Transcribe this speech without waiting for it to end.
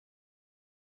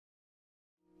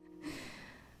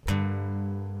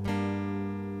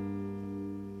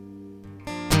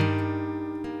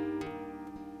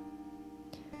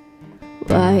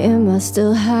I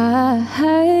still high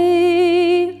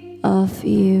off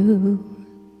you?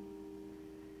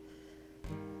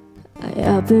 I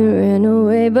up and ran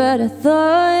away, but I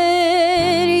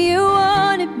thought you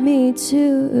wanted me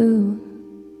to.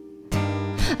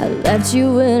 I left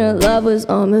you when our love was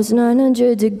almost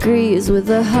 900 degrees, with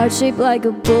a heart shaped like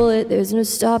a bullet. There's no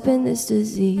stopping this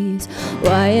disease.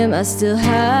 Why am I still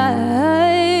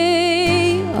high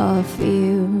off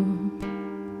you?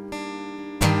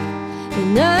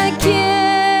 And I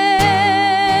can't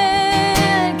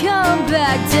come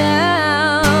back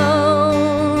down.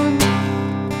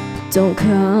 Don't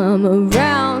come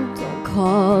around, don't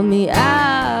call me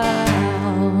out.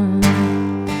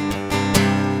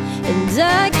 And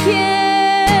I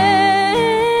can't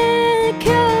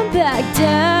come back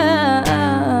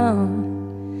down.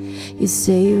 You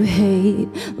say you hate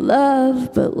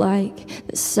love, but like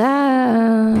the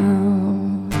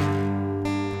sound.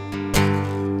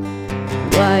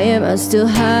 Why am I still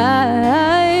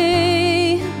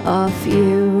high off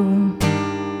you?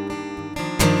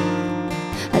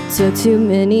 I took too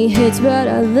many hits, but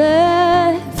I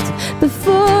left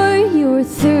before you were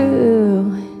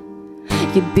through.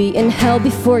 You'd be in hell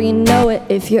before you know it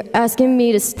if you're asking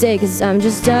me to stay, 'cause I'm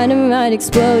just dynamite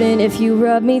exploding if you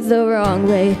rub me the wrong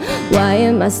way. Why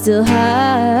am I still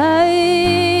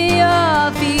high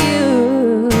off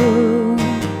you?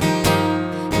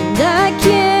 And I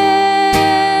can't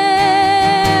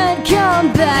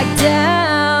come back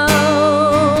down.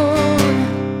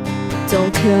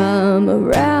 Don't come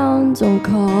around, don't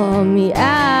call me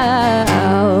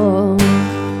out.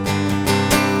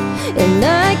 And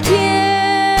I can't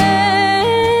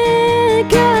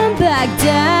come back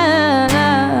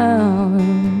down.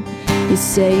 You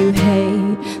say you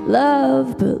hate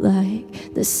love, but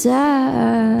like the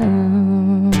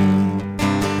sound.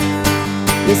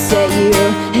 You say you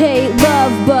hate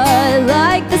love, but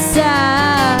like the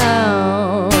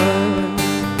sound.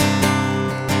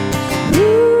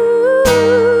 Ooh,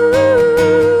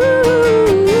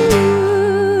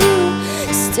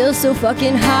 still so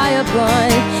fucking high up on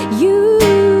you.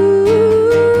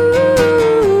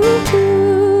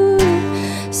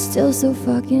 Still so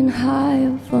fucking high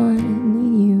up on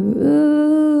you.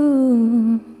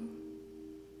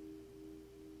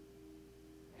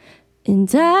 And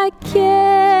I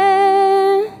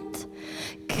can't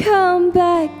come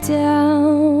back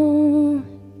down.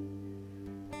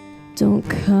 Don't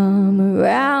come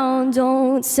around,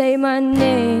 don't say my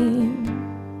name.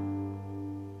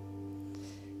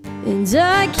 And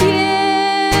I can't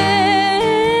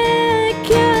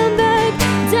come back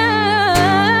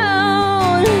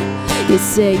down. You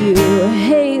say you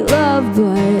hate love,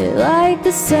 but like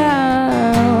the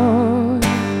sound.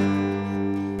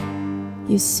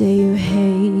 You say you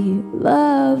hate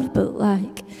love, but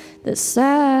like the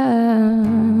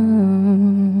sound.